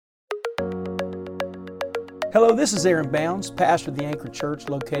Hello, this is Aaron Bounds, pastor of the Anchor Church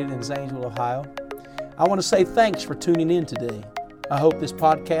located in Zanesville, Ohio. I want to say thanks for tuning in today. I hope this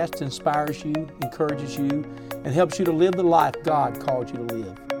podcast inspires you, encourages you, and helps you to live the life God called you to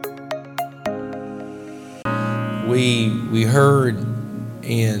live. We heard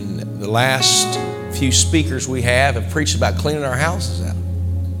in the last few speakers we have preached about cleaning our houses out.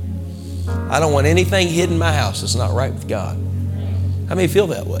 I don't want anything hidden in my house that's not right with God. How many feel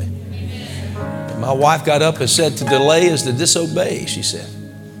that way? My wife got up and said, to delay is to disobey, she said.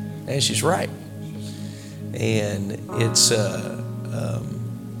 And she's right. And it's,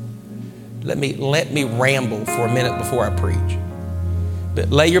 let me ramble for a minute before I preach. But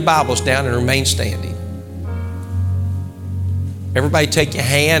lay your Bibles down and remain standing. Everybody take your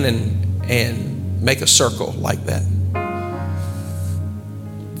hand and make a circle like that.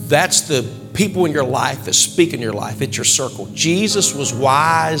 That's the people in your life that speak in your life. It's your circle. Jesus was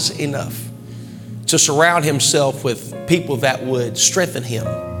wise enough to surround himself with people that would strengthen him.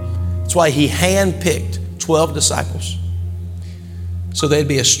 That's why he handpicked 12 disciples, so they'd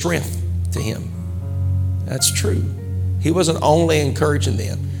be a strength to him. That's true. He wasn't only encouraging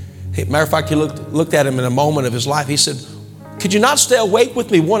them. Matter of fact, he looked at him in a moment of his life. He said, could you not stay awake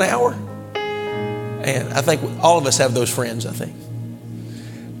with me 1 hour? And I think all of us have those friends, I think.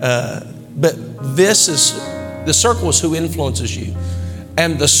 But the circle is who influences you.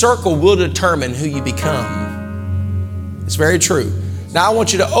 And the circle will determine who you become. It's very true. Now I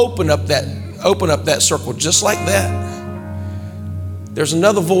want you to open up that circle just like that. There's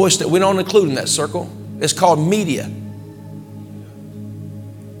another voice that we don't include in that circle. It's called media.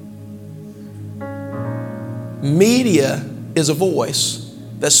 Media is a voice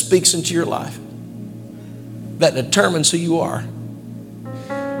that speaks into your life, that determines who you are.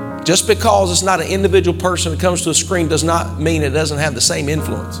 Just because it's not an individual person that comes to a screen does not mean it doesn't have the same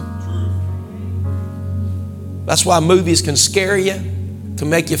influence. That's why movies can scare you, can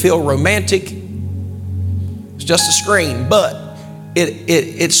make you feel romantic. It's just a screen, but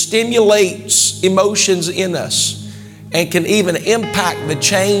it stimulates emotions in us and can even impact the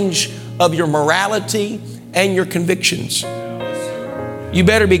change of your morality and your convictions. You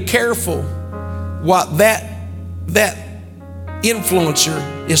better be careful what that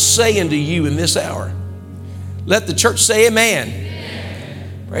influencer is saying to you in this hour. Let the church say amen.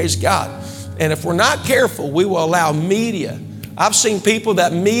 Amen. Praise God. And if we're not careful, we will allow media. I've seen people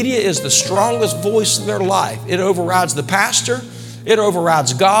that media is the strongest voice in their life. It overrides the pastor. It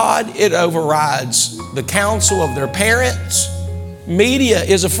overrides God. It overrides the counsel of their parents. Media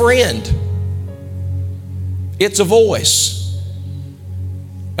is a friend. It's a voice.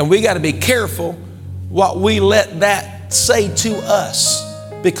 And we got to be careful what we let that say to us,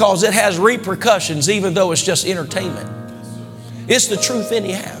 because it has repercussions even though it's just entertainment. It's the truth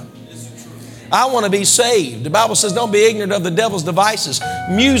anyhow. I want to be saved. The Bible says don't be ignorant of the devil's devices.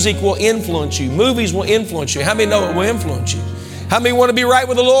 Music will influence you. Movies will influence you. How many know it will influence you? How many want to be right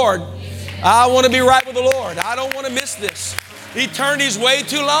with the Lord? I want to be right with the Lord. I don't want to miss this. Eternity's way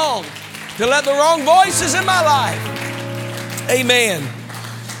too long to let the wrong voices in my life. Amen.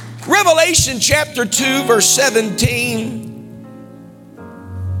 Revelation chapter 2, verse 17.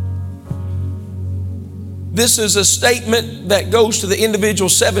 This is a statement that goes to the individual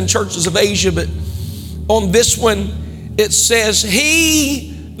 7 churches of Asia, but on this one it says,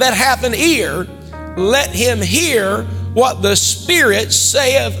 he that hath an ear, let him hear what the Spirit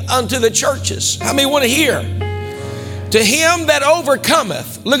saith unto the churches. How many want to hear? To him that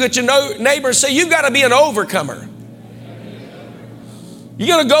overcometh. Look at your neighbor and say, you've got to be an overcomer. You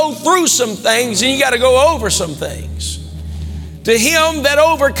got to go through some things and you got to go over some things. To him that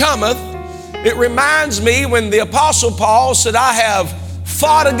overcometh, it reminds me when the Apostle Paul said, I have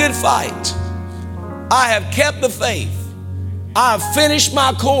fought a good fight. I have kept the faith. I have finished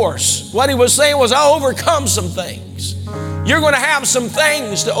my course. What he was saying was, I overcome some things. You're going to have some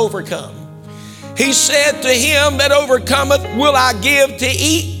things to overcome. He said, to him that overcometh will I give to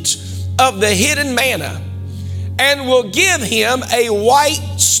eat of the hidden manna, and will give him a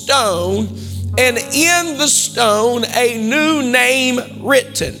white stone, and in the stone a new name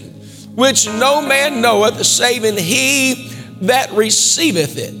written, which no man knoweth, saving he that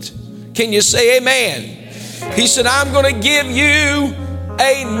receiveth it. Can you say amen? He said, I'm going to give you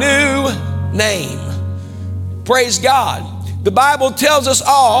a new name. Praise God. The Bible tells us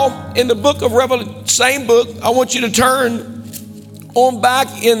all in the book of Revelation, same book. I want you to turn on back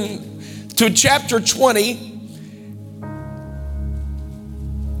to chapter 20.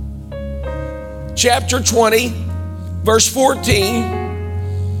 Chapter 20, verse 14.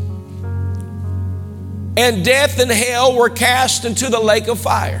 And death and hell were cast into the lake of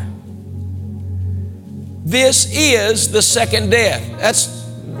fire. This is the second death.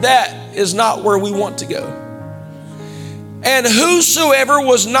 That is not where we want to go. And whosoever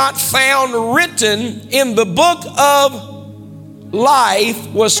was not found written in the book of life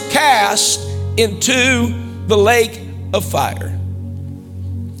was cast into the lake of fire.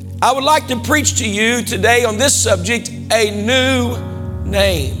 I would like to preach to you today on this subject, a new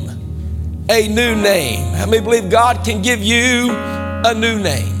name. A new name. How many believe God can give you a new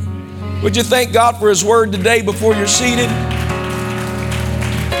name? Would you thank God for His Word today before you're seated?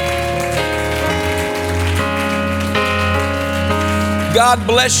 God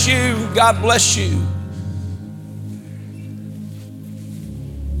bless you. God bless you.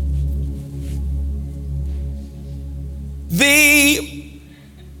 The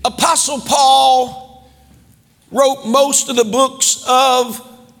Apostle Paul wrote most of the books of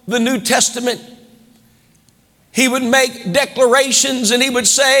the New Testament. He would make declarations and he would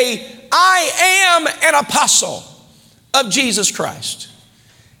say, I am an apostle of Jesus Christ.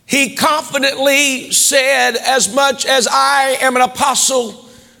 He confidently said, as much as I am an apostle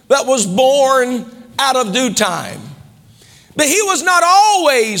that was born out of due time. But he was not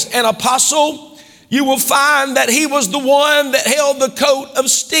always an apostle. You will find that he was the one that held the coat of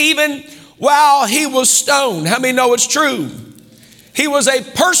Stephen while he was stoned. How many know it's true? He was a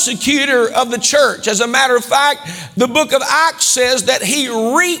persecutor of the church. As a matter of fact, the book of Acts says that he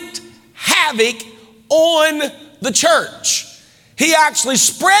wreaked havoc on the church. He actually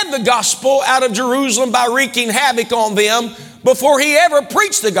spread the gospel out of Jerusalem by wreaking havoc on them before he ever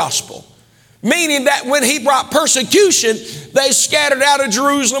preached the gospel. Meaning that when he brought persecution, they scattered out of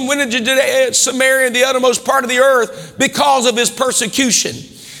Jerusalem, went into Judea, Samaria, and the uttermost part of the earth because of his persecution.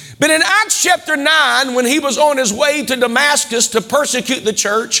 But in Acts chapter 9, when he was on his way to Damascus to persecute the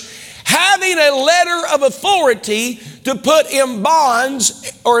church, having a letter of authority to put in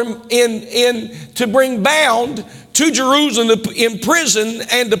bonds or to bring bound to Jerusalem, to imprison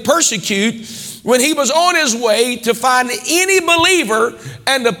and to persecute, when he was on his way to find any believer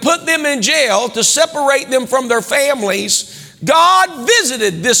and to put them in jail, to separate them from their families, God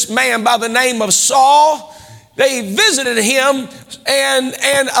visited this man by the name of Saul. They visited him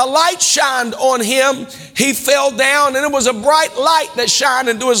and a light shined on him. He fell down and it was a bright light that shined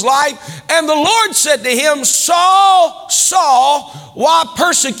into his life. And the Lord said to him, Saul, Saul, why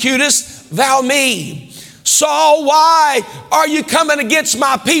persecutest thou me? Saul, why are you coming against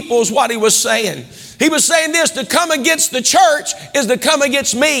my people, is what he was saying. He was saying this, to come against the church is to come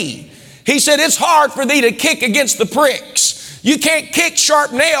against me. He said, it's hard for thee to kick against the pricks. You can't kick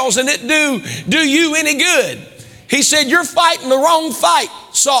sharp nails and it do you any good. He said, you're fighting the wrong fight,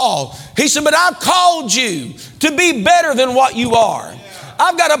 Saul. He said, but I've called you to be better than what you are.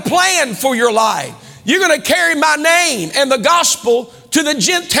 I've got a plan for your life. You're going to carry my name and the gospel to the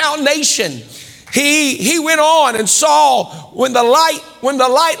Gentile nation. He went on and saw when the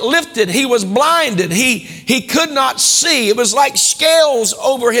light lifted, he was blinded. He could not see. It was like scales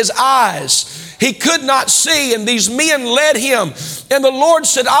over his eyes. He could not see, and these men led him. And the Lord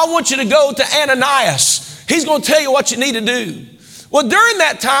said, I want you to go to Ananias. He's going to tell you what you need to do. Well, during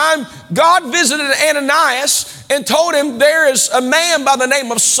that time, God visited Ananias and told him, there is a man by the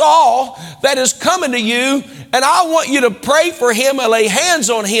name of Saul that is coming to you, and I want you to pray for him and lay hands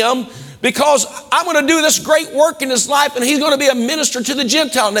on him, because I'm going to do this great work in his life, and he's going to be a minister to the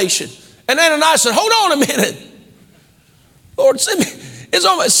Gentile nation. And Ananias said, hold on a minute. Lord, send me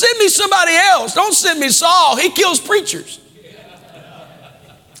somebody else. Don't send me Saul. He kills preachers.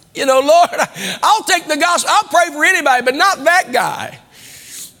 You know, Lord, I'll take the gospel. I'll pray for anybody, but not that guy.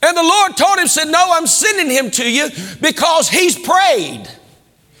 And the Lord told him, said, no, I'm sending him to you because he's prayed.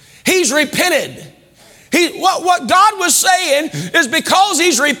 He's repented. What God was saying is because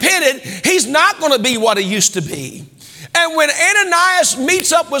he's repented, he's not going to be what he used to be. And when Ananias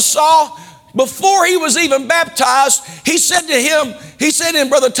meets up with Saul, before he was even baptized, he said to him,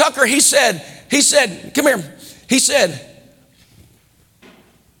 Brother Tucker, he said, come here. He said,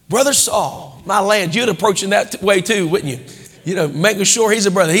 Brother Saul, my land, you'd approach him that way too, wouldn't you? You know, making sure he's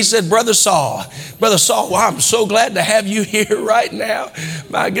a brother. He said, Brother Saul, well, I'm so glad to have you here right now.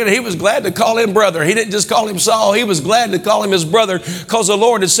 My goodness, he was glad to call him brother. He didn't just call him Saul. He was glad to call him his brother because the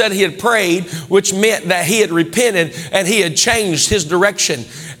Lord had said he had prayed, which meant that he had repented and he had changed his direction.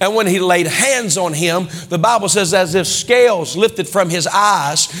 And when he laid hands on him, the Bible says as if scales lifted from his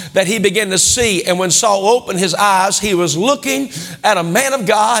eyes, that he began to see. And when Saul opened his eyes, he was looking at a man of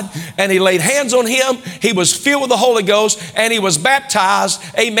God, and he laid hands on him. He was filled with the Holy Ghost, and he was baptized,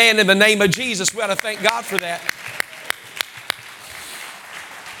 amen, in the name of Jesus. We ought to thank God for that.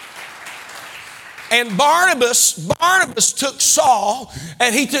 And Barnabas took Saul,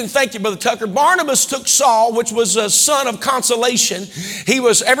 and he took, thank you, Brother Tucker. Barnabas took Saul, which was a son of consolation.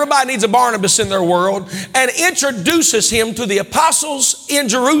 Everybody needs a Barnabas in their world, and introduces him to the apostles in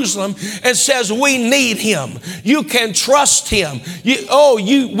Jerusalem and says, we need him. You can trust him.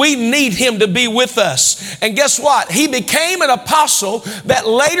 We need him to be with us. And guess what? He became an apostle that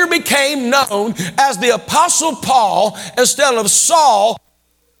later became known as the Apostle Paul instead of Saul,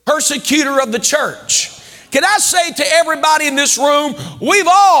 persecutor of the church. Can I say to everybody in this room, we've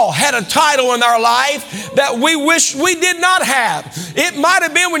all had a title in our life that we wish we did not have. It might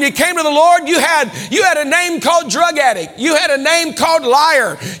have been when you came to the Lord, you had a name called drug addict. You had a name called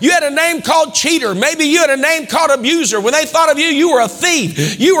liar. You had a name called cheater. Maybe you had a name called abuser. When they thought of you, you were a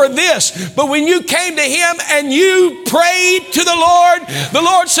thief. You were this. But when you came to him and you prayed to the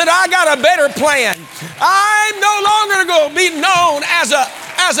Lord said, I got a better plan. I'm no longer going to be known as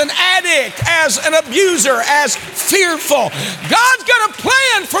an addict, as an abuser, as fearful. God's got a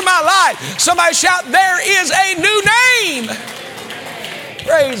plan for my life. Somebody shout, there is a new name.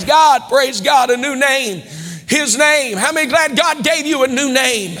 Praise God, a new name. His name. How many glad God gave you a new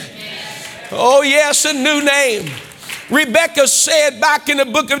name? Oh yes, a new name. Rebecca said back in the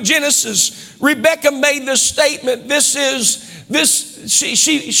book of Genesis, Rebecca made this statement.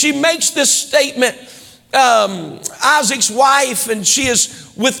 She makes this statement. Isaac's wife, and she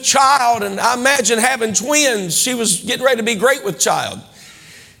is with child, and I imagine having twins. She was getting ready to be great with child.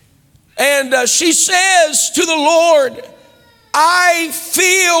 And she says to the Lord, I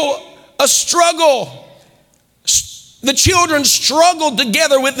feel a struggle. The children struggled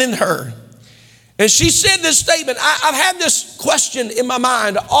together within her. And she said this statement. I've had this question in my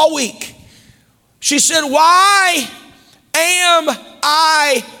mind all week. She said, why am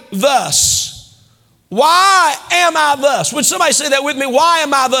I thus? Why am I thus? Would somebody say that with me? Why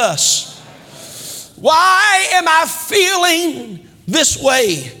am I thus? Why am I feeling this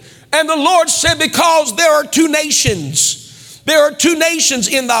way? And the Lord said, because there are two nations. There are two nations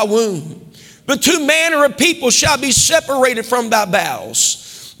in thy womb. The two manner of people shall be separated from thy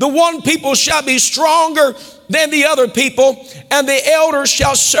bowels. The one people shall be stronger than the other people, and the elder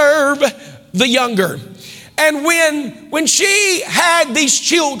shall serve the younger. And when she had these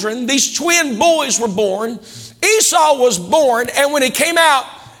children, these twin boys were born, Esau was born, and when he came out,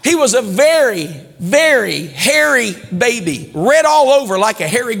 he was a very, very hairy baby, red all over like a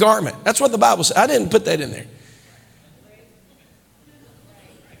hairy garment. That's what the Bible says. I didn't put that in there.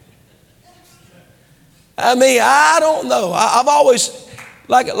 I mean, I don't know. I've always,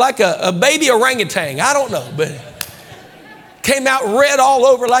 like a baby orangutan, I don't know, but came out red all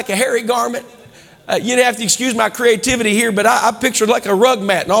over like a hairy garment. You'd have to excuse my creativity here, but I pictured like a rug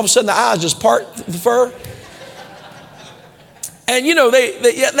mat, and all of a sudden the eyes just part the fur. And you know, they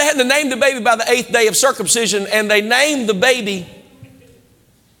had to name the baby by the 8th day of circumcision, and they named the baby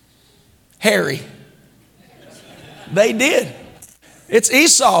Harry. They did. It's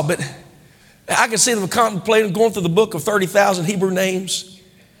Esau, but I can see them contemplating going through the book of 30,000 Hebrew names.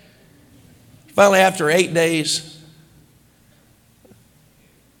 Finally, after 8 days,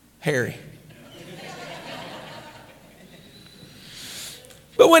 Harry.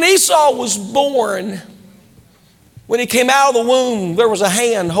 But when Esau was born, when he came out of the womb, there was a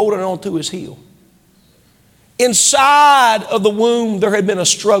hand holding on to his heel. Inside of the womb, there had been a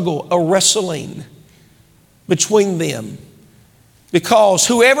struggle, a wrestling between them. Because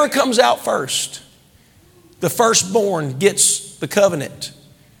whoever comes out first, the firstborn gets the covenant,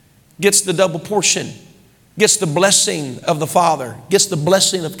 gets the double portion, gets the blessing of the Father, gets the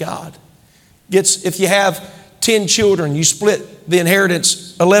blessing of God. If you have 10 children, you split the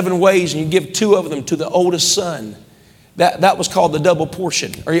inheritance 11 ways and you give 2 of them to the oldest son. That was called the double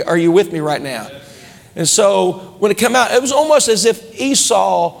portion. Are you with me right now? And so when it came out, it was almost as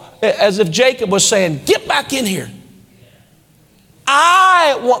if Jacob was saying, get back in here.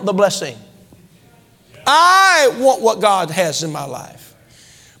 I want the blessing. I want what God has in my life.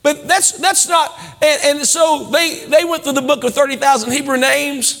 But that's not, and so they went through the book of 30,000 Hebrew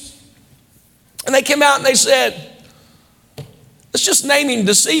names, and they came out and they said, let's just name him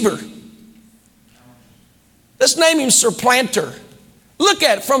deceiver. Let's name him supplanter. Look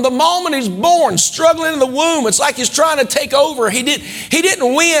at it, from the moment he's born, struggling in the womb, it's like he's trying to take over. He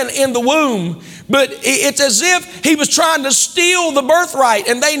didn't win in the womb, but it's as if he was trying to steal the birthright,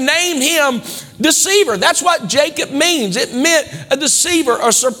 and they named him deceiver. That's what Jacob means. It meant a deceiver,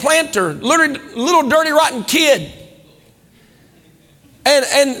 a supplanter, little dirty rotten kid.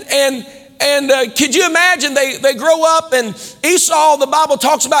 And could you imagine they grow up, and Esau, the Bible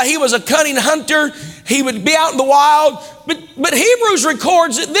talks about, he was a cunning hunter. He would be out in the wild. But Hebrews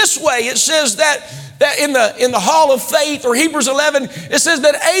records it this way. It says that that in the hall of faith, or Hebrews 11, it says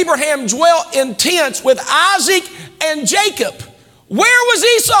that Abraham dwelt in tents with Isaac and Jacob. Where was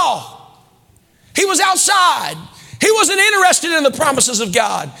Esau? He was outside. He wasn't interested in the promises of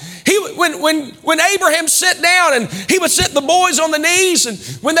God. When Abraham sat down, and he would sit the boys on the knees, and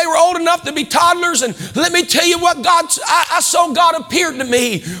when they were old enough to be toddlers, and let me tell you what I saw God appeared to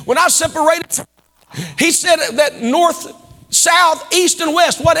me when I separated from. He said that north, south, east, and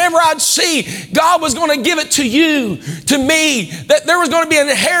west, whatever I'd see, God was going to give it to you, to me, that there was going to be an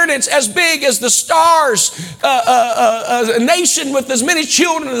inheritance as big as the stars, a nation with as many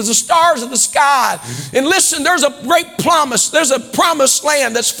children as the stars of the sky. And listen, there's a great promise. There's a promised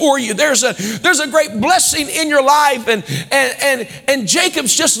land that's for you. There's a great blessing in your life. And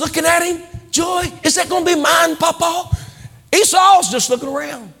Jacob's just looking at him. Joy, is that going to be mine, Papa? Esau's just looking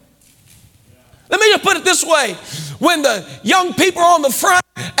around. Let me just put it this way. When the young people are on the front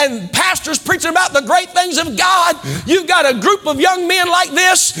and pastors preaching about the great things of God, you've got a group of young men like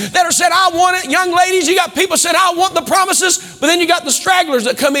this that are saying, I want it. Young ladies, you got people saying, I want the promises. But then you got the stragglers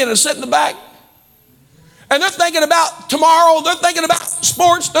that come in and sit in the back. And they're thinking about tomorrow. They're thinking about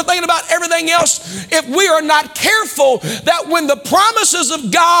sports. They're thinking about everything else. If we are not careful, that when the promises of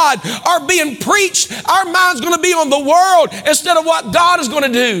God are being preached, our mind's going to be on the world instead of what God is going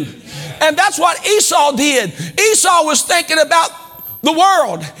to do. And that's what Esau did. Esau was thinking about the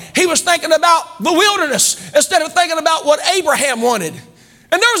world. He was thinking about the wilderness instead of thinking about what Abraham wanted.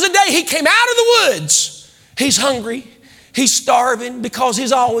 And there was a day he came out of the woods. He's hungry. He's starving because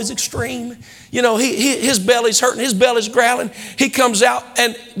he's always extreme. You know, his belly's hurting. His belly's growling. He comes out,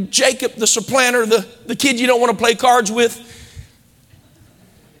 and Jacob, the supplanter, the kid you don't want to play cards with,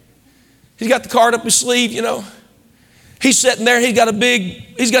 he's got the card up his sleeve, you know. He's sitting there. He's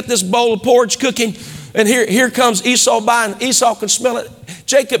got this bowl of porridge cooking. And here comes Esau by, and Esau can smell it.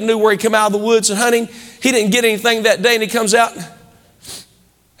 Jacob knew where he came out of the woods and hunting. He didn't get anything that day, and he comes out.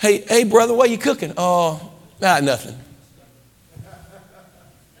 Hey, brother, what are you cooking? Oh, nothing.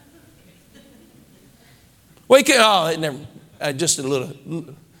 Well, just a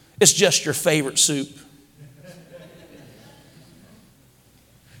little. It's just your favorite soup.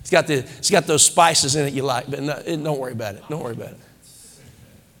 It's got those spices in it you like, but no, don't worry about it. Don't worry about it.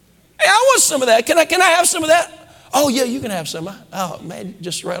 Hey, I want some of that. Can I have some of that? Oh, yeah, you can have some. Oh, man,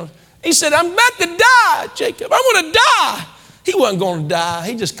 just around. He said, I'm about to die, Jacob. I want to die. He wasn't going to die.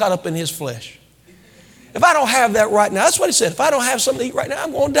 He just caught up in his flesh. If I don't have that right now, that's what he said. If I don't have something to eat right now,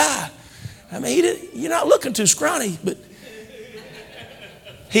 I'm going to die. I mean, you're not looking too scrawny, but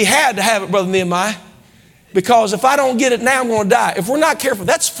he had to have it, Brother Nehemiah, because if I don't get it now, I'm going to die. If we're not careful,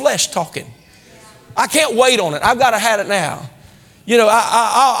 that's flesh talking. I can't wait on it. I've got to have it now. You know,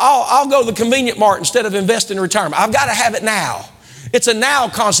 I'll go to the convenient mart instead of investing in retirement. I've got to have it now. It's a now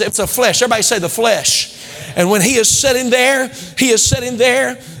concept. It's a flesh. Everybody say the flesh. And when he is sitting there,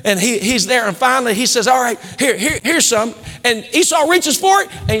 and he's there, and finally he says, all right, here's some. And Esau reaches for it,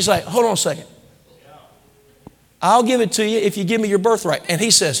 and he's like, hold on a second. I'll give it to you if you give me your birthright. And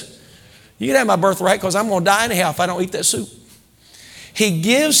he says, you can have my birthright because I'm going to die anyhow if I don't eat that soup. He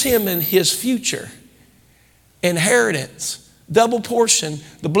gives him in his future inheritance, double portion,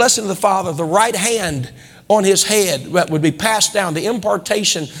 the blessing of the Father, the right hand on his head that would be passed down, the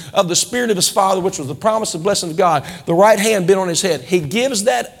impartation of the Spirit of his Father, which was the promise and blessing of God, the right hand been on his head. He gives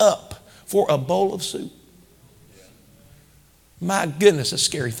that up for a bowl of soup. My goodness, a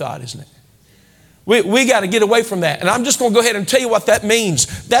scary thought, isn't it? We got to get away from that. And I'm just going to go ahead and tell you what that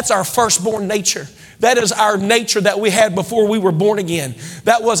means. That's our firstborn nature. That is our nature that we had before we were born again.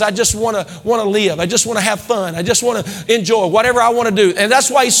 That was, I just want to live. I just want to have fun. I just want to enjoy whatever I want to do. And that's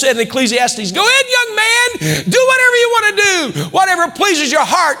why he said in Ecclesiastes, go ahead, young man, do whatever you want to do. Whatever pleases your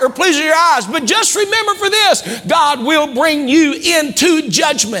heart or pleases your eyes. But just remember for this, God will bring you into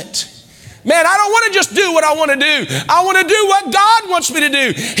judgment. Man, I don't want to just do what I want to do. I want to do what God wants me to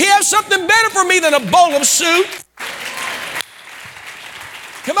do. He has something better for me than a bowl of soup.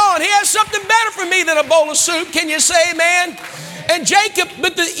 Come on, he has something better for me than a bowl of soup. Can you say amen? And Jacob,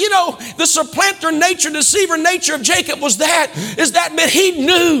 but the supplanter nature, deceiver nature of Jacob was that he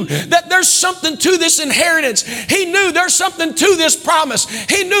knew that there's something to this inheritance. He knew there's something to this promise.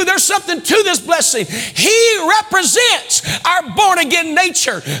 He knew there's something to this blessing. He represents our born again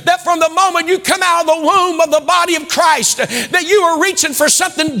nature, that from the moment you come out of the womb of the body of Christ, that you are reaching for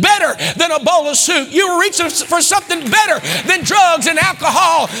something better than a bowl of soup. You are reaching for something better than drugs and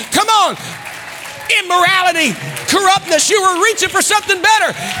alcohol. Come on. Immorality, corruptness. You were reaching for something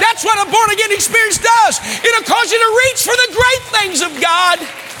better. That's what a born-again experience does. It'll cause you to reach for the great things of God.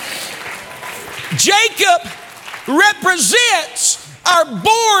 Jacob represents our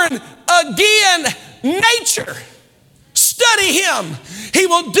born-again nature. Study him. He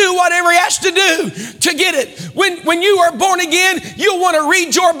will do whatever he has to do to get it. When you are born again, you'll want to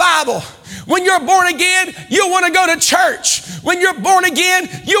read your Bible. When you're born again, you'll want to go to church. When you're born again,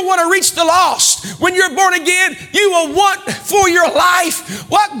 you'll want to reach the lost. When you're born again, you will want for your life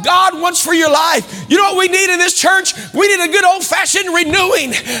what God wants for your life. You know what we need in this church? We need a good old-fashioned renewing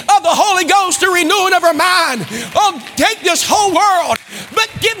of the Holy Ghost, a renewing of our mind. Oh, take this whole world, but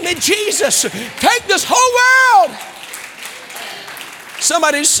give me Jesus. Take this whole world.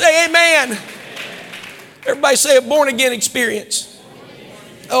 Somebody say amen. Everybody say a born-again experience.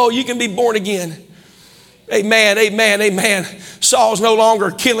 Oh, you can be born again. Amen, amen, amen. Saul's no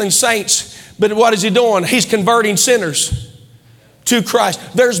longer killing saints, but what is he doing? He's converting sinners to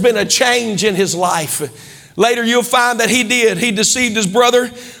Christ. There's been a change in his life. Later you'll find that he did. He deceived his brother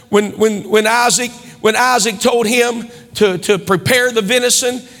when Isaac told him to prepare the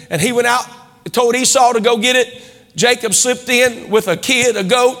venison, and he went out and told Esau to go get it. Jacob slipped in with a kid, a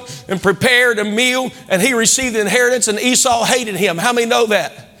goat, and prepared a meal, and he received the inheritance, and Esau hated him. How many know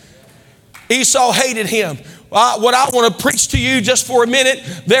that? Esau hated him. What I want to preach to you just for a minute,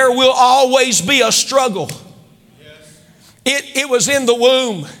 there will always be a struggle. It was in the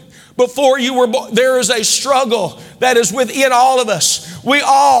womb. Before you were born, there is a struggle that is within all of us. We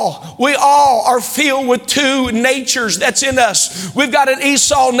all are filled with two natures that's in us. We've got an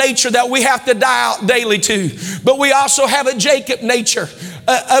Esau nature that we have to die out daily to, but we also have a Jacob nature.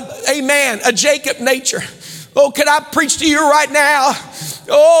 A Jacob nature. Oh, can I preach to you right now?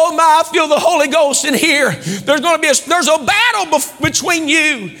 Oh my, I feel the Holy Ghost in here. There's a battle between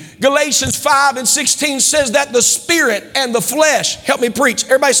you. Galatians 5:16 says that the spirit and the flesh, help me preach.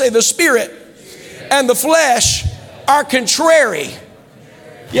 Everybody say the spirit and the flesh are contrary.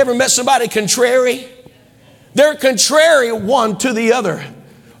 You ever met somebody contrary? They're contrary one to the other.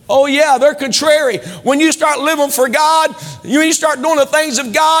 Oh yeah, they're contrary. When you start living for God, when you start doing the things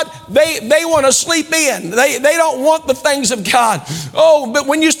of God, they want to sleep in. They don't want the things of God. Oh, but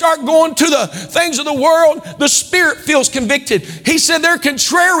when you start going to the things of the world, the spirit feels convicted. He said they're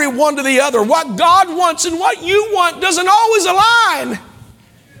contrary one to the other. What God wants and what you want doesn't always align.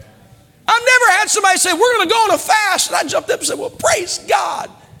 I've never had somebody say, we're going to go on a fast. And I jumped up and said, well, praise God.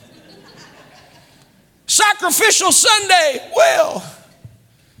 Sacrificial Sunday. Well,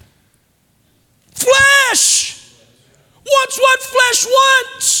 flesh wants what flesh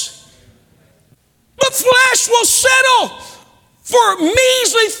wants. But flesh will settle for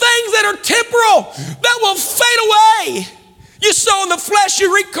measly things that are temporal, that will fade away. You sow in the flesh,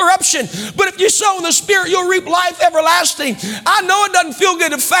 you reap corruption. But if you sow in the spirit, you'll reap life everlasting. I know it doesn't feel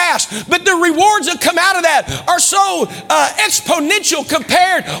good to fast, but the rewards that come out of that are so exponential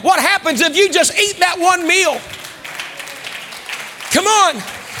compared to what happens if you just eat that one meal. Come on.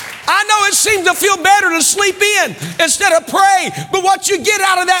 I know it seems to feel better to sleep in instead of pray, but what you get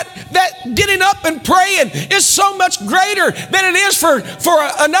out of that getting up and praying is so much greater than it is for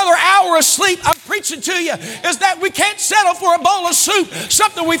another hour of sleep. I'm preaching to you is that we can't settle for a bowl of soup,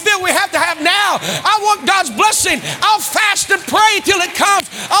 something we feel we have to have now. I want God's blessing. I'll fast and pray till it comes.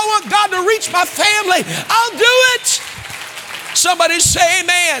 I want God to reach my family. I'll do it. Somebody say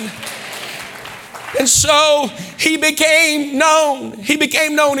amen. And so he became known. He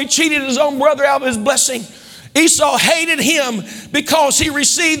cheated his own brother out of his blessing. Esau hated him because he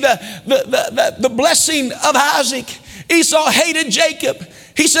received the blessing of Isaac. Esau hated Jacob.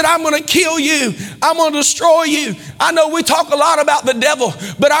 He said, I'm going to kill you. I'm going to destroy you. I know we talk a lot about the devil,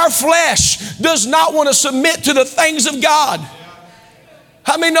 but our flesh does not want to submit to the things of God.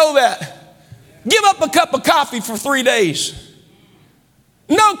 How many know that? Give up a cup of coffee for 3 days.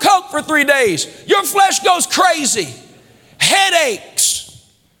 No Coke for 3 days. Your flesh goes crazy. Headaches.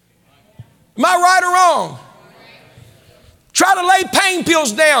 Am I right or wrong? Try to lay pain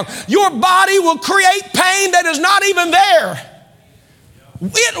pills down. Your body will create pain that is not even there.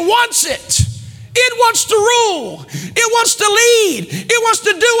 It wants it. It wants to rule. It wants to lead. It wants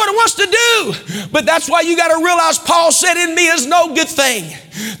to do what it wants to do. But that's why you got to realize Paul said, in me is no good thing.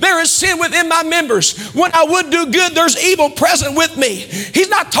 There is sin within my members. When I would do good, there's evil present with me. He's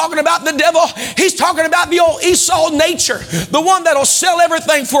not talking about the devil. He's talking about the old Esau nature, the one that'll sell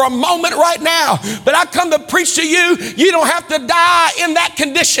everything for a moment right now. But I come to preach to you, you don't have to die in that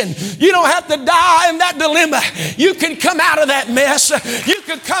condition. You don't have to die in that dilemma. You can come out of that mess. You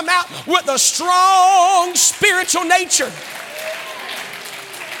can come out with a strong spiritual nature.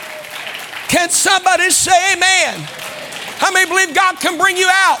 Can somebody say amen? How many believe God can bring you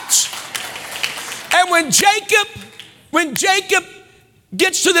out? And when Jacob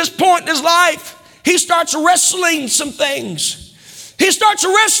gets to this point in his life, he starts wrestling some things. He starts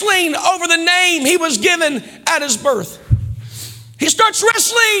wrestling over the name he was given at his birth. He starts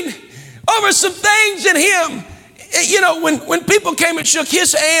wrestling over some things in him. You know, when people came and shook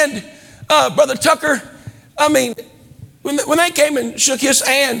his hand, Brother Tucker, I mean, when they came and shook his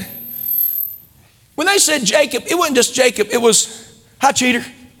hand, when they said Jacob, it wasn't just Jacob, it was, hi, cheater.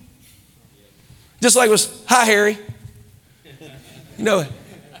 Just like it was, hi, Harry. You know,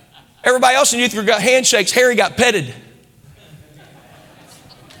 everybody else in youth group got handshakes. Harry got petted.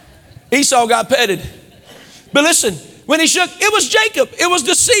 Esau got petted. But listen, when he shook, it was Jacob. It was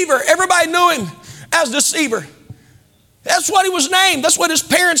deceiver. Everybody knew him as deceiver. That's what he was named. That's what his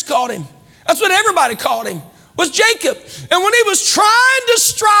parents called him. That's what everybody called him, was Jacob. And when he was trying to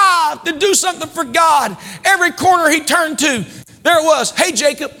strive to do something for God, every corner he turned to, there it was. Hey,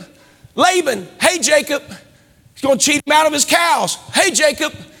 Jacob. Laban. Hey, Jacob. He's going to cheat him out of his cows. Hey,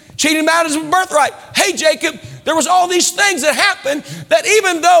 Jacob. Cheat him out of his birthright. Hey, Jacob. There was all these things that happened that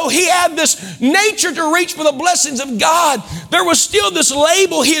even though he had this nature to reach for the blessings of God, there was still this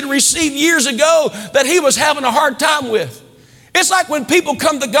label he had received years ago that he was having a hard time with. It's like when people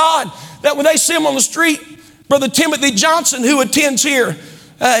come to God, that when they see him on the street, Brother Timothy Johnson, who attends here,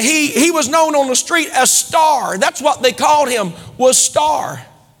 he was known on the street as Star. That's what they called him, was Star,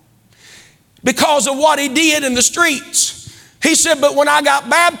 because of what he did in the streets. He said, but when I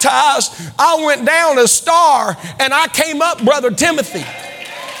got baptized, I went down as Star and I came up, Brother Timothy.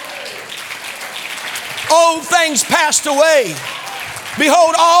 Old things passed away.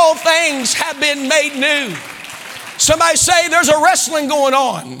 Behold, all things have been made new. Somebody say there's a wrestling going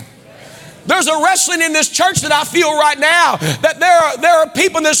on. There's a wrestling in this church that I feel right now, that there are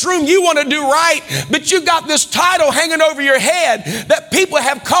people in this room you want to do right, but you got this title hanging over your head that people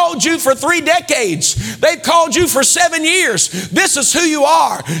have called you for 3 decades. They've called you for 7 years. This is who you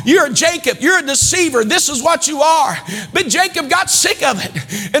are. You're a Jacob. You're a deceiver. This is what you are. But Jacob got sick of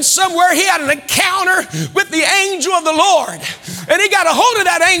it. And somewhere he had an encounter with the angel of the Lord. And he got a hold of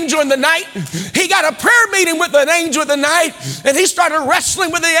that angel in the night. He got a prayer meeting with an angel in the night. And he started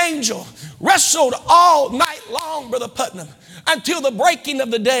wrestling with the angel. Wrestled all night long, Brother Putnam, until the breaking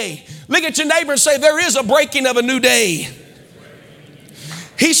of the day. Look at your neighbor and say, there is a breaking of a new day.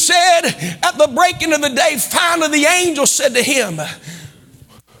 He said, at the breaking of the day, finally the angel said to him,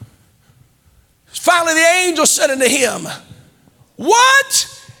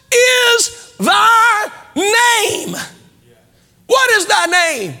 what is thy name? What is thy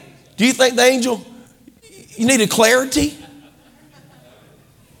name? Do you think the angel, you needed clarity?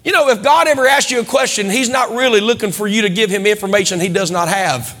 You know, if God ever asks you a question, he's not really looking for you to give him information he does not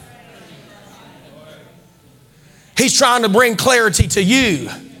have. He's trying to bring clarity to you.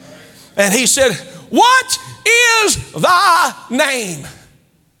 And he said, what is thy name?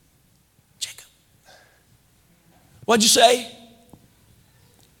 Jacob. What'd you say?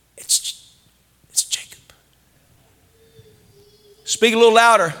 It's Jacob. Speak a little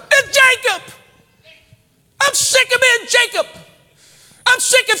louder. It's Jacob. I'm sick of being Jacob. I'm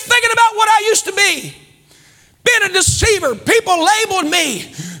sick of thinking about what I used to be. Being a deceiver. People labeled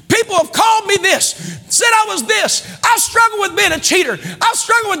me. People have called me this, said I was this. I struggle with being a cheater. I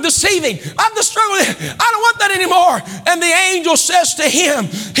struggle with deceiving. I'm the struggle with, I don't want that anymore. And the angel says to him,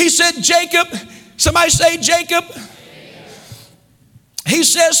 he said, Jacob, somebody say Jacob. He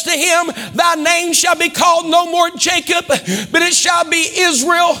says to him, thy name shall be called no more Jacob, but it shall be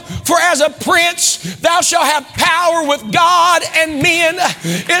Israel. For as a prince, thou shalt have power with God and men.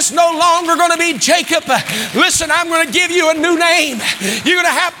 It's no longer going to be Jacob. Listen, I'm going to give you a new name. You're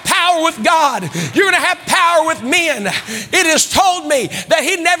going to have power with God. You're going to have power with men. It is told me that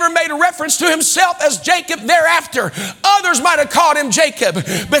he never made a reference to himself as Jacob thereafter. Others might have called him Jacob,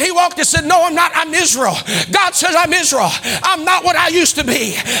 but he walked and said, no, I'm not. I'm Israel. God says I'm Israel. I'm not what I used to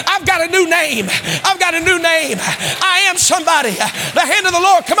be. I've got a new name. I've got a new name. I am somebody. The hand of the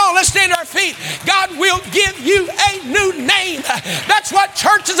Lord. Come on, let's stand to our feet. God will give you a new name. That's what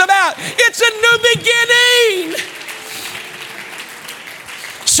church is about. It's a new beginning.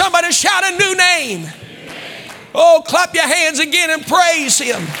 Somebody shout a new name. Oh, clap your hands again and praise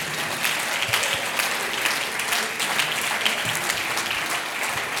him.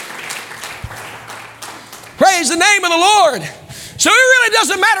 Praise the name of the Lord. So it really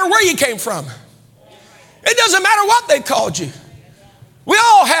doesn't matter where you came from. It doesn't matter what they called you. We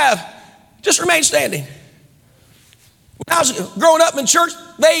all have. Just remain standing. When I was growing up in church,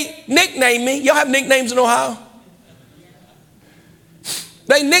 they nicknamed me. Y'all have nicknames in Ohio?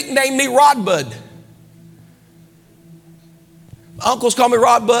 They nicknamed me Rod Bud. My uncles call me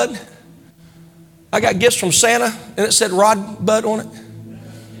Rod Bud. I got gifts from Santa and it said Rod Bud on it.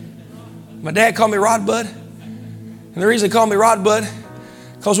 My dad called me Rod Bud. And the reason they called me Rod Bud,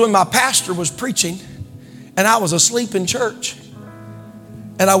 because when my pastor was preaching and I was asleep in church,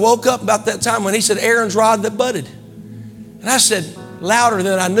 and I woke up about that time when he said, Aaron's rod that budded. And I said, louder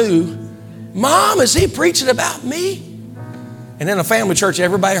than I knew, Mom, is he preaching about me? And in a family church,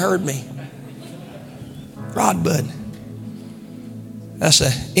 everybody heard me. Rod Bud. That's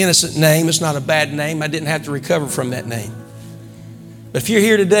an innocent name. It's not a bad name. I didn't have to recover from that name. But if you're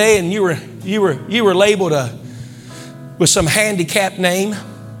here today and you were labeled with some handicapped name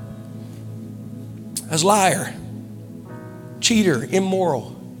as liar, cheater,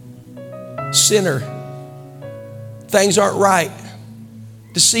 immoral, sinner, things aren't right,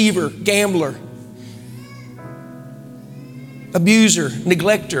 deceiver, gambler, abuser,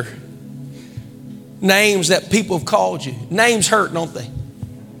 neglecter, names that people have called you. Names hurt, don't they?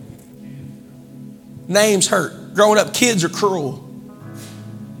 Names hurt. Growing up, kids are cruel.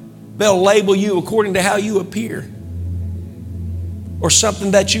 They'll label you according to how you appear or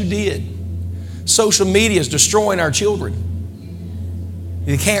something that you did. Social media is destroying our children.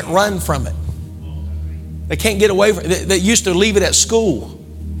 They can't run from it. They can't get away from it. They used to leave it at school.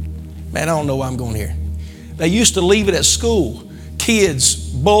 Man, I don't know why I'm going here. They used to leave it at school. Kids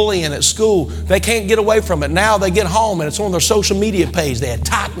bullying at school. They can't get away from it. Now they get home and it's on their social media page. They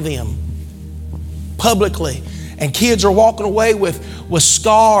attack them publicly. And kids are walking away with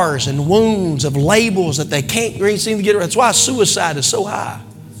scars and wounds of labels that they can't really seem to get around. That's why suicide is so high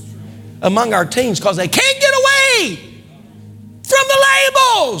among our teens, because they can't get away from the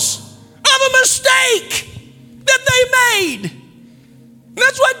labels of a mistake that they made. And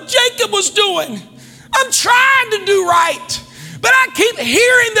that's what Jacob was doing. I'm trying to do right, but I keep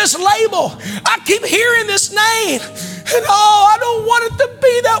hearing this label. I keep hearing this name. And I don't want it to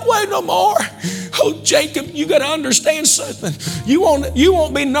be that way no more. Oh, Jacob, you got to understand something. You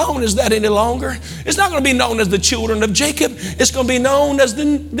won't be known as that any longer. It's not going to be known as the children of Jacob. It's going to be known as the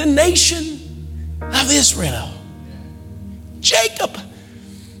nation of Israel. Jacob,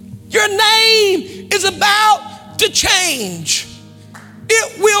 your name is about to change.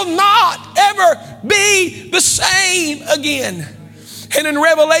 It will not ever be the same again. And in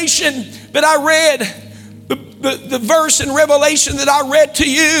Revelation that I read, the verse in Revelation that I read to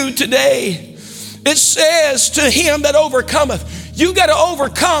you today, it says, to him that overcometh. You got to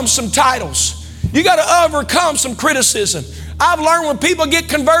overcome some titles. You got to overcome some criticism. I've learned when people get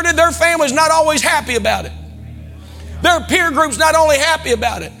converted, their family's not always happy about it. Their peer group's not only happy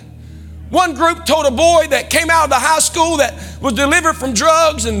about it. One group told a boy that came out of the high school that was delivered from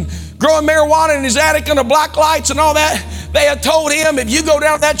drugs and growing marijuana in his attic under black lights and all that. They had told him, if you go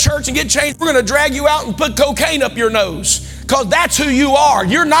down to that church and get changed, we're going to drag you out and put cocaine up your nose, because that's who you are.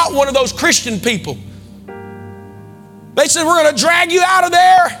 You're not one of those Christian people. They said, we're going to drag you out of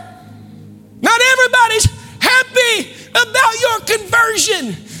there. Not everybody's happy about your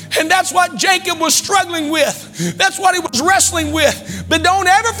conversion. And that's what Jacob was struggling with. That's what he was wrestling with. But don't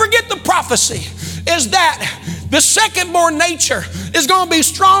ever forget the prophecy is that the second-born nature is going to be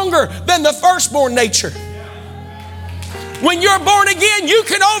stronger than the firstborn nature. When you're born again, you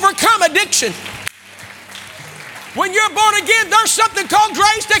can overcome addiction. When you're born again, there's something called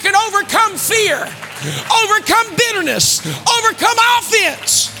grace that can overcome fear, overcome bitterness, overcome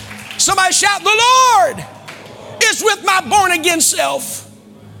offense. Somebody shout, the Lord is with my born again self.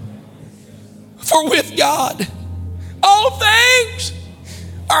 For with God, all things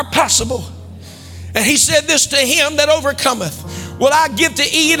are possible. And he said this to him that overcometh, will I give to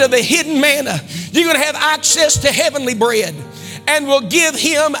eat of the hidden manna. You're going to have access to heavenly bread, and will give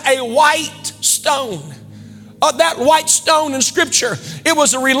him a white stone. That white stone in Scripture, it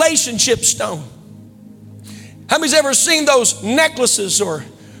was a relationship stone. How many's ever seen those necklaces or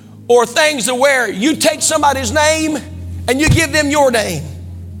things to where you take somebody's name and you give them your name?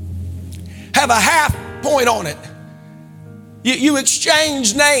 Have a half point on it. You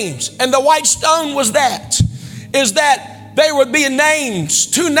exchange names. And the white stone was that. Is that there would be names,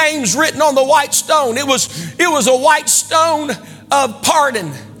 two names written on the white stone. It was a white stone of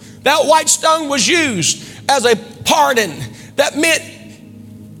pardon. That white stone was used as a pardon. That meant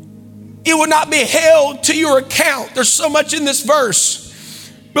it would not be held to your account. There's so much in this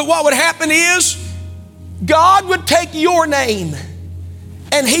verse. But what would happen is God would take your name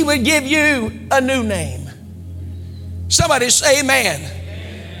and he would give you a new name. Somebody say amen.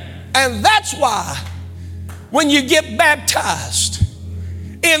 And that's why when you get baptized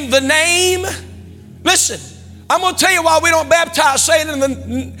in the name, listen, I'm going to tell you why we don't baptize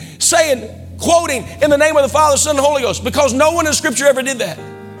quoting in the name of the Father, Son, and Holy Ghost, because no one in Scripture ever did that.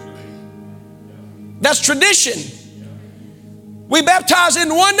 That's tradition. We baptize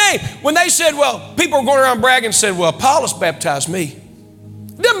in one name. When they said, well, people were going around bragging and said, well, Apollos baptized me.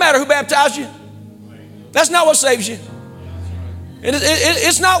 It doesn't matter who baptized you. That's not what saves you.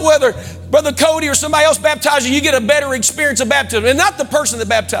 It's not whether Brother Cody or somebody else baptizes you, you get a better experience of baptism. And not the person that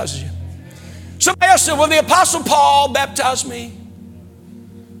baptizes you. Somebody else said, well, the Apostle Paul baptized me.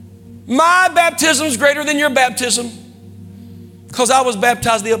 My baptism is greater than your baptism because I was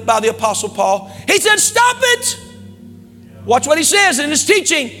baptized by the Apostle Paul. He said, stop it. Watch what he says in his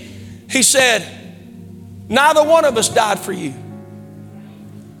teaching. He said, neither one of us died for you.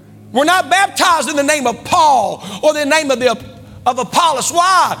 We're not baptized in the name of Paul or the name of Apollos.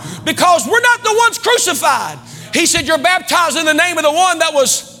 Why? Because we're not the ones crucified. He said, you're baptized in the name of the one that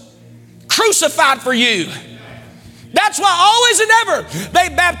was crucified for you. That's why always and ever they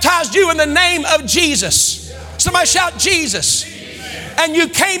baptized you in the name of Jesus. Somebody shout Jesus. And you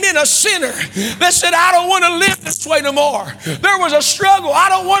came in a sinner that said, I don't want to live this way no more. There was a struggle. I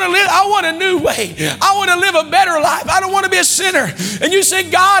don't want to live. I want a new way. I want to live a better life. I don't want to be a sinner. And you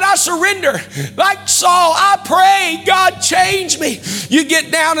said, God, I surrender. Like Saul, I pray, God, change me. You get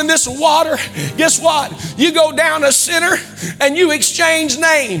down in this water. Guess what? You go down a sinner and you exchange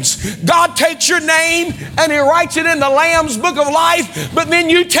names. God takes your name and He writes it in the Lamb's book of life, but then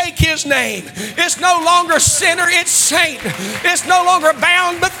you take His name. It's no longer sinner, it's saint. It's no longer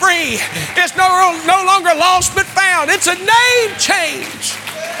bound but free. It's no longer lost but found. It's a name change.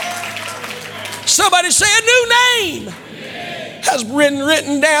 Somebody say a new name has been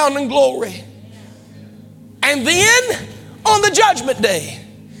written down in glory. And then on the judgment day,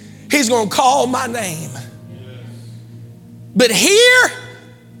 He's going to call my name. But here,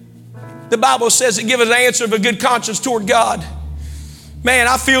 the Bible says it gives an answer of a good conscience toward God. Man,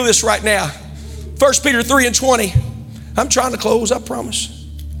 I feel this right now. 1 Peter 3:20. I'm trying to close, I promise.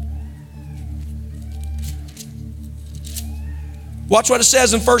 Watch what it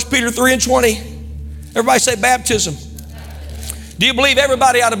says in 1 Peter 3:20. Everybody say baptism. Do you believe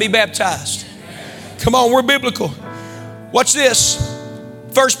everybody ought to be baptized? Come on, we're biblical. Watch this.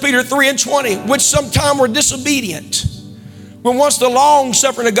 1 Peter 3:20. Which sometime were disobedient, when once the long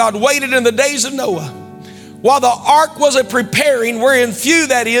suffering of God waited in the days of Noah, while the ark was a preparing, wherein few,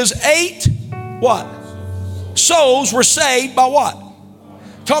 that is, 8, what? Souls were saved by what?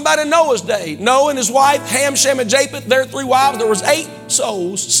 Talking about in Noah's day. Noah and his wife, Ham, Shem, and Japheth, their 3 wives, there was 8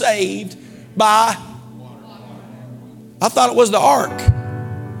 souls saved by, I thought it was the ark. I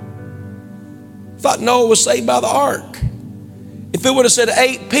thought Noah was saved by the ark. If it would have said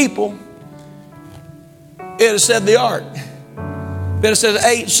 8 people, it would have said the ark. It would have said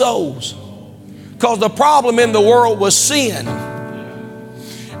 8 souls. Because the problem in the world was sin.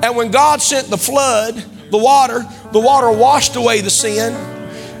 And when God sent the flood, the water washed away the sin.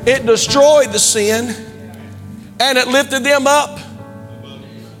 It destroyed the sin. And it lifted them up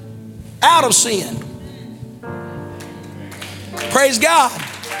out of sin. Praise God.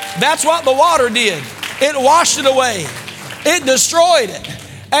 That's what the water did. It washed it away. It destroyed it.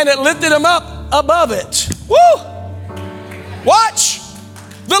 And it lifted them up above it. Woo! Watch.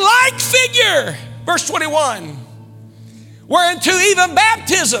 The like figure. Verse 21. Whereunto even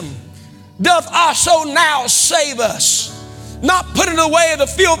baptism doth also now save us, not putting away of the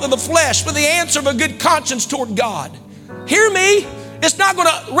filth of the flesh, but the answer of a good conscience toward God. Hear me, it's not going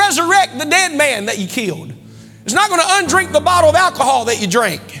to resurrect the dead man that you killed. It's not going to undrink the bottle of alcohol that you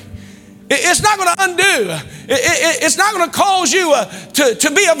drank. It's not going to undo. It's not going to cause you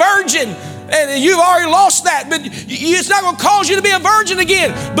to be a virgin. And you've already lost that, but it's not going to cause you to be a virgin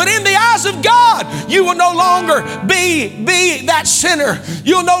again. But in the eyes of God, you will no longer be that sinner.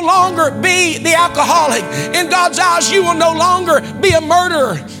 You'll no longer be the alcoholic. In God's eyes, you will no longer be a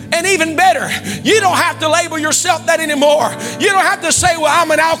murderer. And even better, you don't have to label yourself that anymore. You don't have to say, well,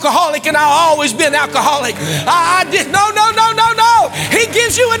 I'm an alcoholic and I'll always be an alcoholic. No. He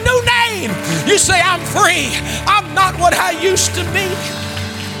gives you a new name. You say, I'm free. I'm not what I used to be.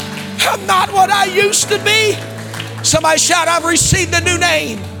 I'm not what I used to be. Somebody shout, I've received a new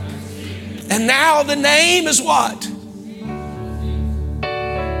name. And now the name is what?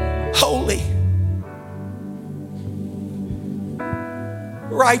 Holy.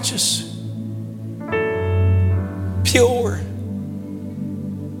 Righteous. Pure.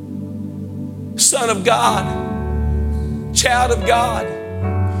 Son of God. Child of God.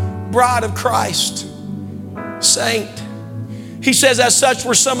 Bride of Christ. Saint. He says, as such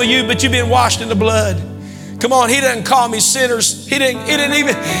were some of you, but you've been washed in the blood. Come on, He doesn't call me sinners. He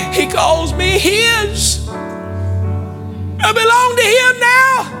calls me His. I belong to Him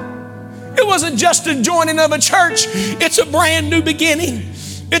now. It wasn't just a joining of a church. It's a brand new beginning.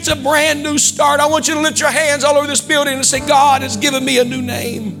 It's a brand new start. I want you to lift your hands all over this building and say, God has given me a new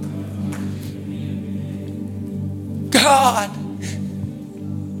name. God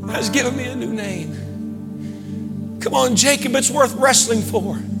has given me a new name. Come on, Jacob, it's worth wrestling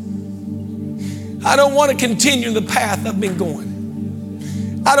for. I don't want to continue the path I've been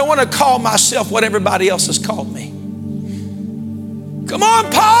going. I don't want to call myself what everybody else has called me. Come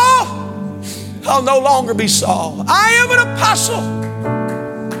on, Paul. I'll no longer be Saul. I am an apostle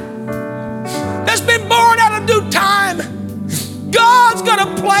that's been born out of due time. God's got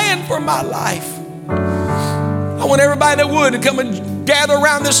a plan for my life. I want everybody that would to come and gather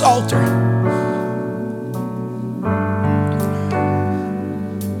around this altar.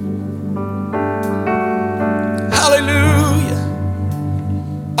 Hallelujah.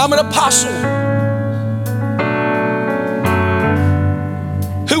 I'm an apostle.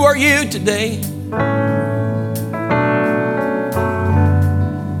 Who are you today?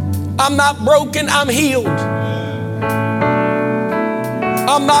 I'm not broken, I'm healed.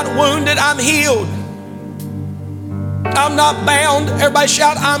 I'm not wounded, I'm healed. I'm not bound. Everybody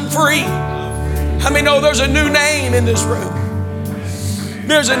shout, I'm free. How many know there's a new name in this room?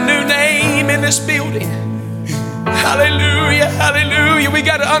 There's a new name in this building. Hallelujah, hallelujah. We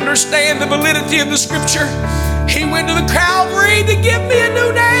got to understand the validity of the scripture. He went to the Calvary to give me a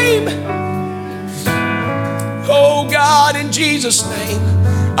new name. Oh God, in Jesus' name.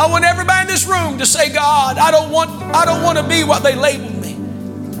 I want everybody in this room to say, God, I don't want to be what they labeled me.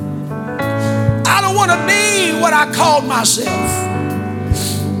 I don't want to be what I called myself.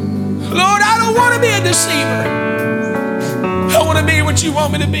 Lord, I don't want to be a deceiver. I want to be what you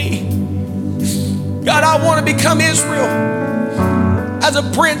want me to be. God, I want to become Israel as a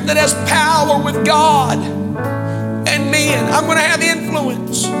prince that has power with God and men. I'm going to have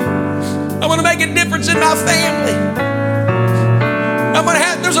influence. I'm going to make a difference in my family.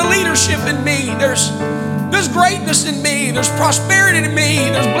 There's a leadership in me. There's greatness in me. There's prosperity in me.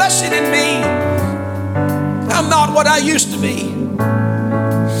 There's blessing in me. I'm not what I used to be.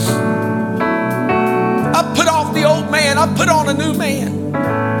 I put off the old man. I put on a new man.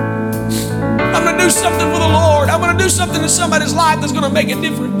 I'm going to do something for the Lord. I'm going to do something in somebody's life that's going to make a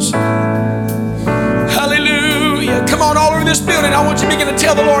difference. Hallelujah. Come on, all over this building, I want you to begin to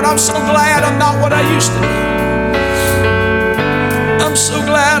tell the Lord, I'm so glad I'm not what I used to be. I'm so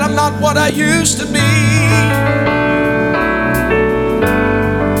glad I'm not what I used to be.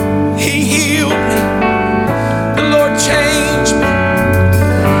 He healed me. The Lord changed me.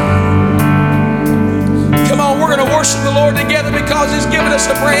 Come on, we're going to worship the Lord together because He's given us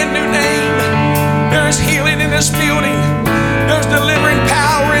a brand new name. There is healing in this building. There's delivering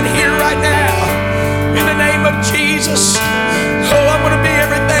power in here right now. In the name of Jesus. Oh, I'm going to be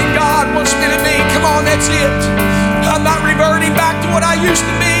everything God wants me to be. Come on, that's it. I'm not reverting back to what I used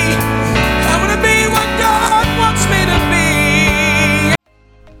to be. I'm going to be what God wants me to be.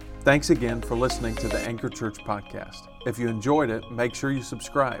 Thanks again for listening to the Anchor Church podcast. If you enjoyed it, make sure you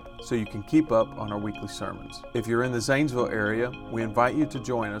subscribe so you can keep up on our weekly sermons. If you're in the Zanesville area, we invite you to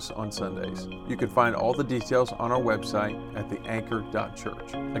join us on Sundays. You can find all the details on our website at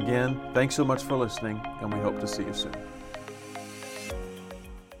theanchor.church. Again, thanks so much for listening, and we hope to see you soon.